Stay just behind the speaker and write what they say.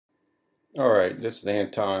Alright, this is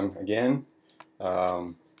Anton again.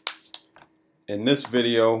 Um, in this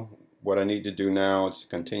video, what I need to do now is a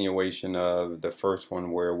continuation of the first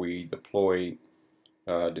one where we deployed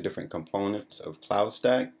the different components of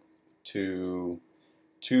CloudStack to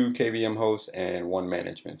 2 KVM hosts and 1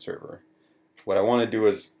 management server. What I want to do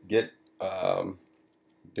is get Open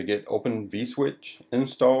vSwitch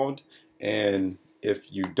installed, and if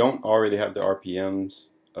you don't already have the RPMs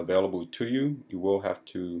available to you, you will have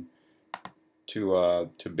to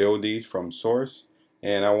build these from source,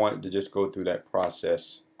 and I wanted to just go through that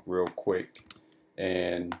process real quick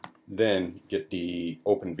and then get the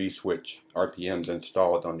Open vSwitch RPMs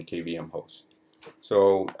installed on the KVM host.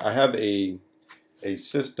 So I have a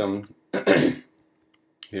system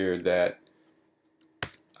here that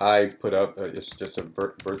I put up. It's just a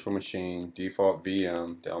virtual machine, default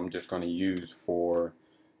VM that I'm just going to use for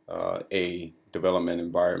a development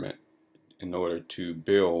environment in order to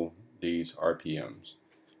build these RPMs.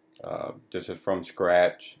 This is from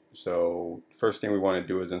scratch, so first thing we want to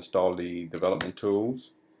do is install the development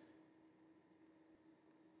tools.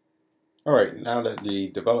 Alright, now that the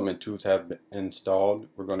development tools have been installed,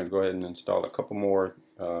 we're going to go ahead and install a couple more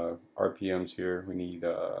RPMs here. We need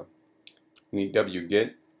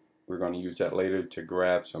wget. We're going to use that later to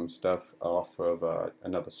grab some stuff off of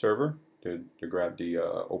another server to grab the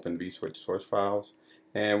Open vSwitch source files,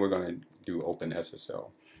 and we're going to do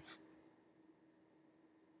OpenSSL.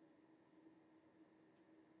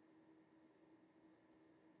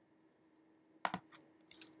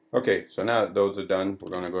 Okay, so now that those are done,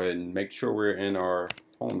 we're going to go ahead and make sure we're in our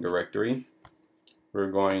home directory.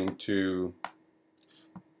 We're going to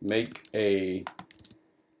make a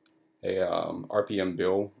RPM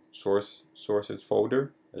build sources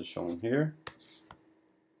folder as shown here.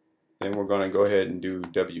 Then we're going to go ahead and do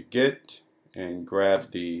wget and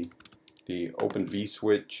grab the Open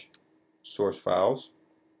vSwitch source files.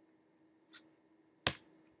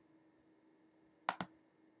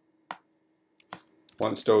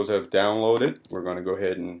 Once those have downloaded, we're going to go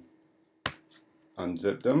ahead and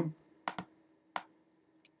unzip them.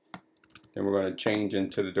 Then we're going to change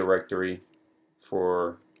into the directory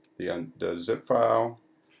for the zip file.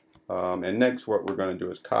 And next, what we're going to do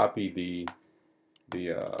is copy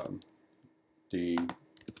the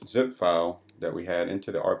zip file that we had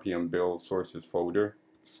into the RPM build sources folder.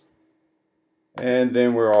 And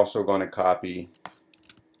then we're also going to copy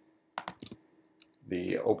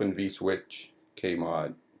the Open vSwitch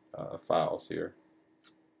kmod files here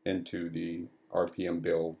into the RPM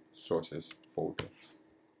build sources folder.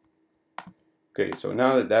 Okay, so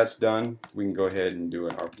now that that's done, we can go ahead and do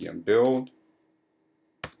an RPM build.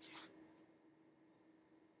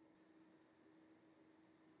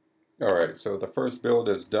 Alright, so the first build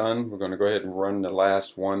is done. We're going to go ahead and run the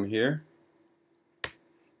last one here.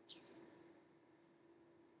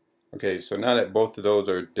 Okay, so now that both of those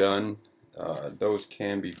are done, those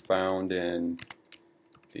can be found in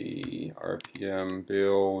the RPM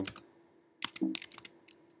build.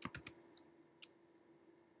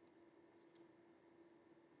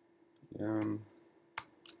 In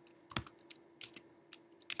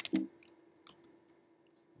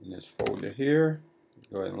this folder here,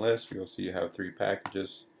 go ahead and list. You'll see you have 3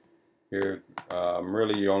 packages here.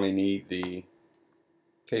 Really, you only need the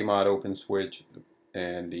kmod open switch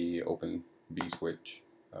and the Open vSwitch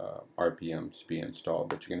RPMs to be installed,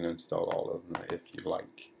 but you can install all of them if you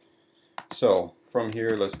like. So from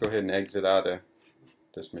here, let's go ahead and exit out of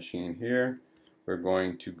this machine here. We're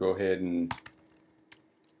going to go ahead and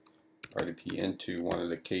RDP into one of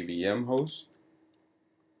the KVM hosts.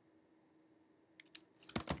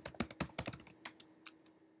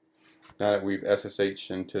 Now that we've SSH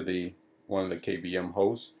into one of the KVM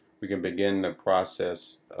hosts, we can begin the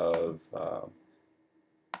process of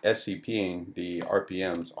SCPing the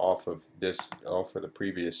RPMs off of the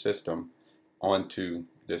previous system onto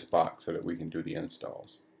this box so that we can do the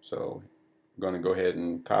installs. So I'm going to go ahead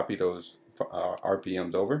and copy those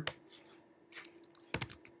RPMs over.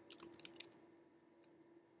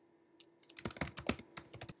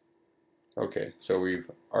 Okay, so we've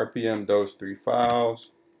RPM'd those 3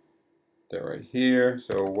 files. They're right here.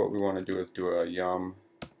 So what we want to do is do a yum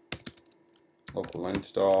local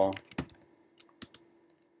install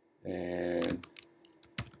and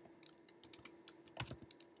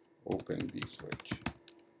Open vSwitch.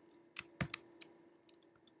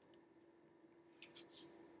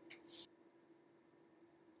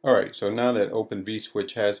 Alright, so now that Open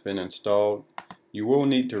vSwitch has been installed, you will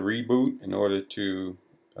need to reboot in order to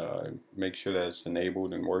make sure that it's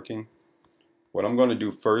enabled and working. What I'm going to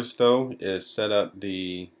do first though is set up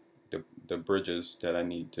the bridges that I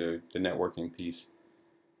need to, the networking piece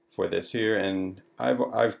for this here, and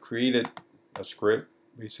I've created a script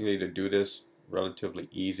basically to do this relatively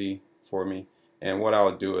easy for me. And what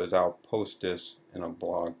I'll do is I'll post this in a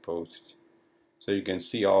blog post so you can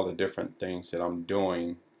see all the different things that I'm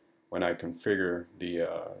doing when I configure the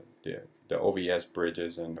OVS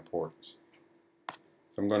bridges and the ports.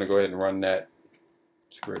 So I'm going to go ahead and run that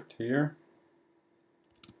script here,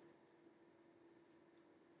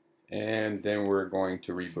 and then we're going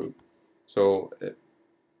to reboot. So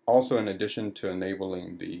also, in addition to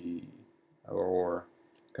enabling or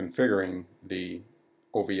configuring the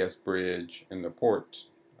OVS bridge and the ports,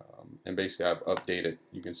 and basically I've updated,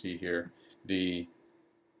 you can see here, the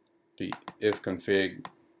if config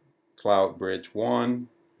cloud bridge 1,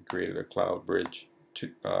 created a cloud bridge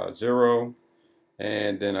 0,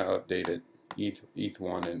 and then I updated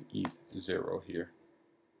ETH1 and ETH0 here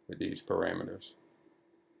with these parameters.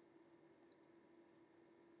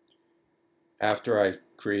 After I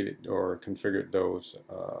created or configured those,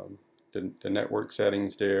 the network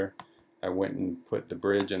settings there, I went and put the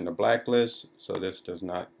bridge in the blacklist, so this does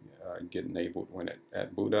not get enabled when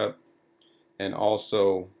at boot up, and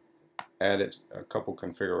also added a couple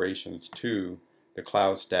configurations to the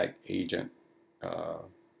CloudStack agent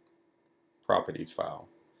properties file,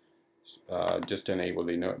 just to enable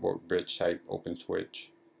the network bridge type open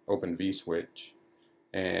vSwitch,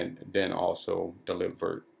 and then also the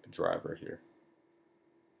libvirt driver here.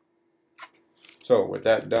 So with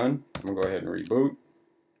that done, I'm going to go ahead and reboot.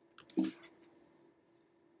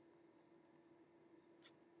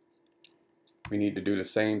 We need to do the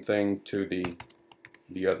same thing to the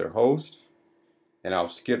other host, and I'll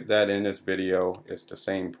skip that in this video. It's the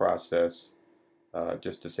same process,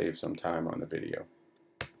 just to save some time on the video.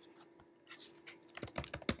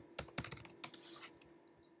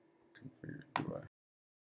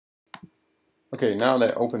 Okay, now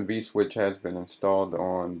that Open vSwitch has been installed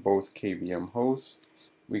on both KVM hosts,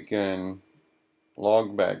 we can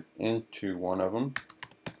log back into one of them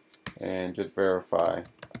and just verify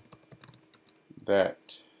that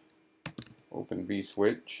Open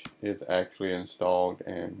vSwitch is actually installed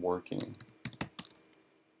and working.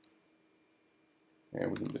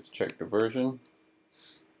 And we can just check the version,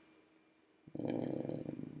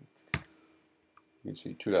 and you can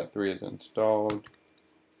see 2.3 is installed,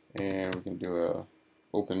 and we can do a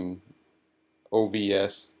open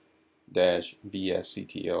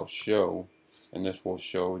OVS-VSCTL show, and this will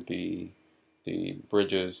show the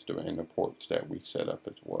bridges and the ports that we set up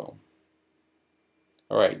as well.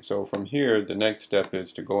 Alright, so from here the next step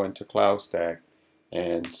is to go into CloudStack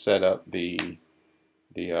and set up the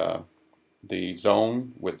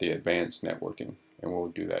zone with the advanced networking, and we'll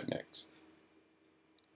do that next.